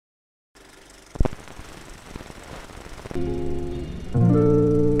Ladies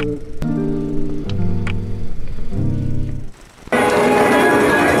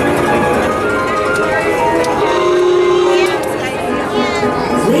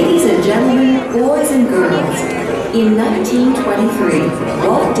and gentlemen, boys and girls, in 1923,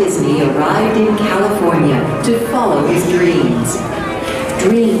 Walt Disney arrived in California to follow his dreams.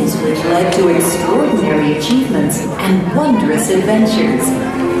 Dreams which led to extraordinary achievements and wondrous adventures.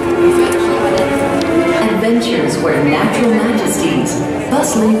 Adventures where natural majesties,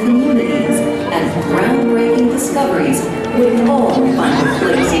 bustling communities, and groundbreaking discoveries would all find a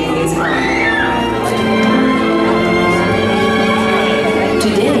place in his heart.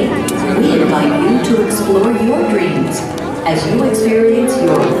 Today, we invite you to explore your dreams as you experience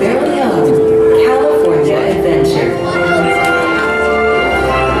your very own California adventure.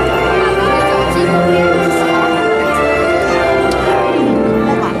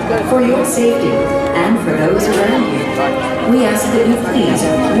 For your safety and for those around you, we ask that you please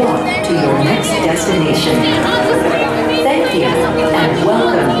walk to your next destination. Thank you and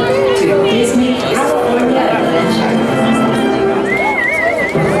welcome to Disney California Adventure.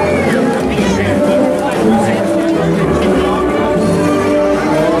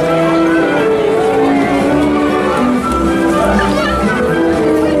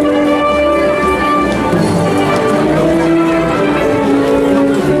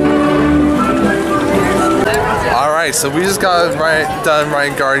 So we just got done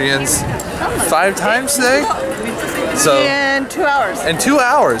riding Guardians 5 times today. So in 2 hours. In 2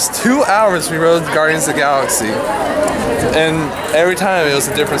 hours. 2 hours we rode Guardians of the Galaxy. And every time it was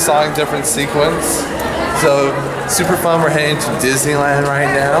a different song, different sequence. So super fun. We're heading to Disneyland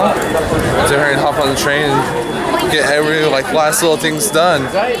right now. So we're gonna hop on the train and get every last little things done.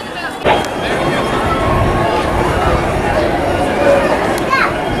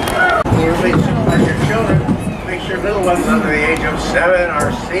 Little ones under the age of 7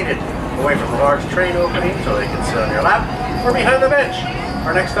 are seated away from the large train opening so they can sit on your lap or behind the bench.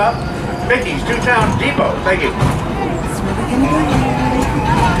 Our next stop, Mickey's Two-Town Depot. Thank you.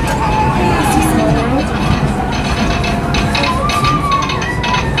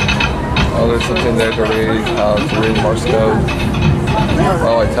 Oh, there's something there to read Morse code.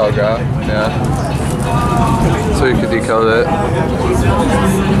 Oh, like telegraph, yeah. So you could decode it.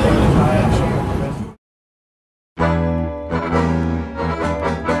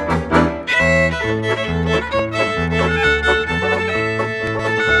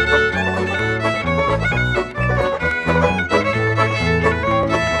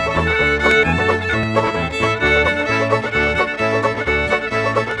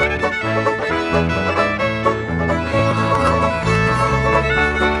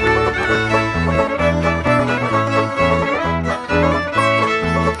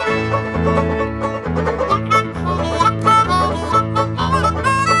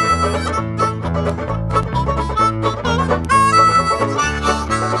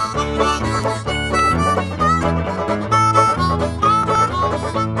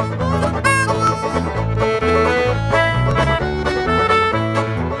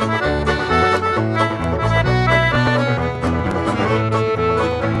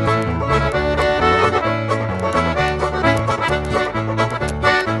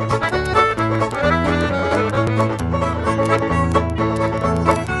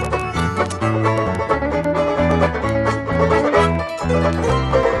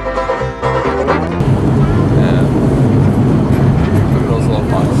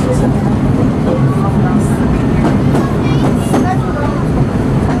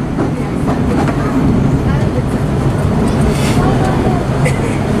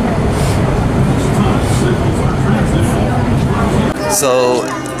 So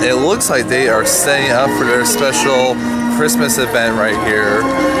it looks like they are setting up for their special Christmas event right here.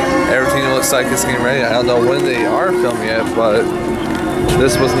 Everything looks like it's getting ready. I don't know when they are filming it, but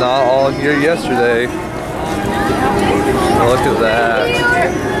this was not all here yesterday. Look at that.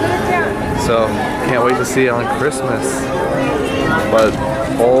 So can't wait to see it on Christmas. But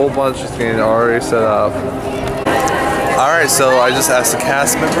a whole bunch is getting already set up. Alright, so I just asked the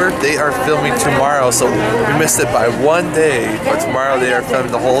cast member. They are filming tomorrow, so we missed it by 1 day. But tomorrow they are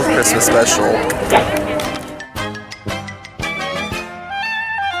filming the whole Christmas special.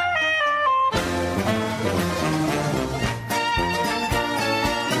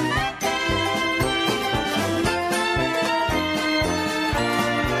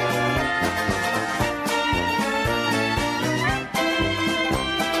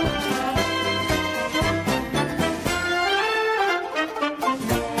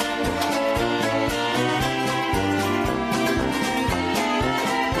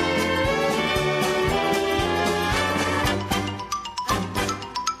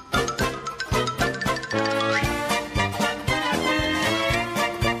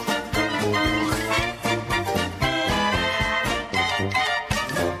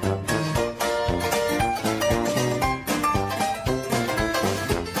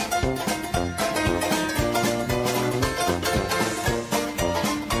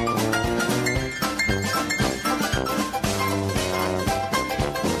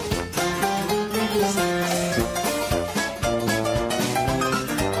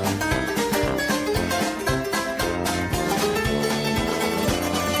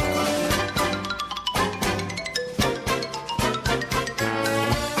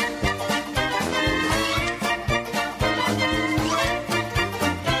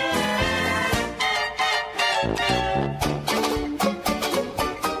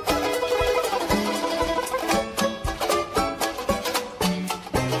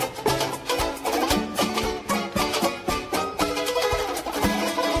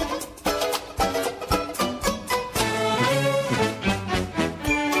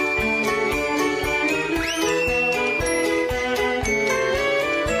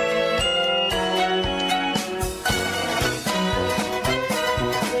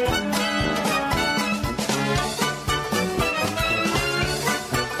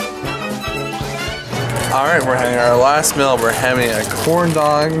 Alright, we're having our last meal. We're having a corn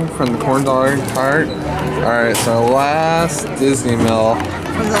dog from the corn dog cart. Alright, so our last Disney meal.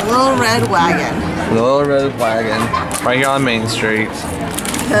 From the Little Red Wagon. The Little Red Wagon. Right here on Main Street.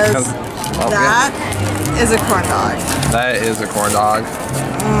 Because that is a corn dog. That is a corn dog.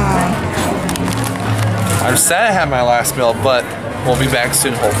 I'm sad I had my last meal, but we'll be back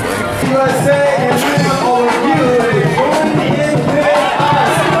soon, hopefully. u.s.a. and all of you join in with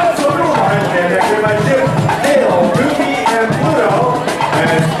us. So next by Jim, Dale, Ruby, and Pluto.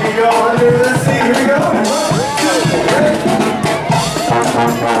 And we go under the sea. Here we go.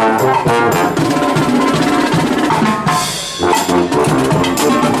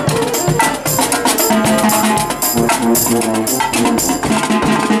 2, 1.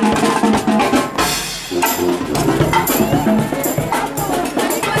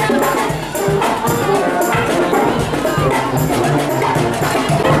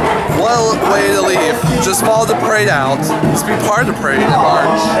 What a way to leave. Just follow the parade out. Just be part of the parade in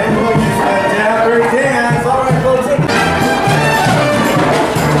March.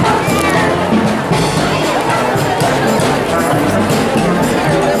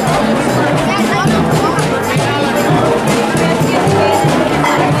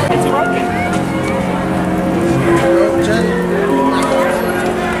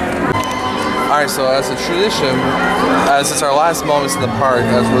 Alright, so as a tradition, as it's our last moments in the park,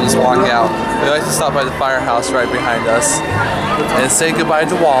 as we're just walking out, we like to stop by the firehouse right behind us and say goodbye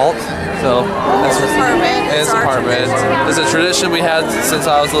to Walt. So that's his apartment. It's a tradition we had since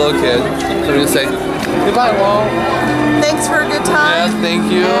I was a little kid. So we just say goodbye, Walt. Thanks for a good time. Yeah, thank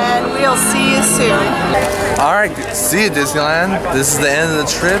you. And we'll see you soon. Alright, see you Disneyland. This is the end of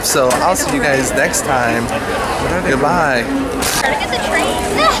the trip, so I'll see you guys next time. Goodbye. Try to get the train.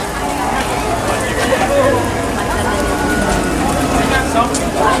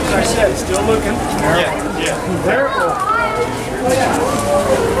 I said, still looking. Yeah. There.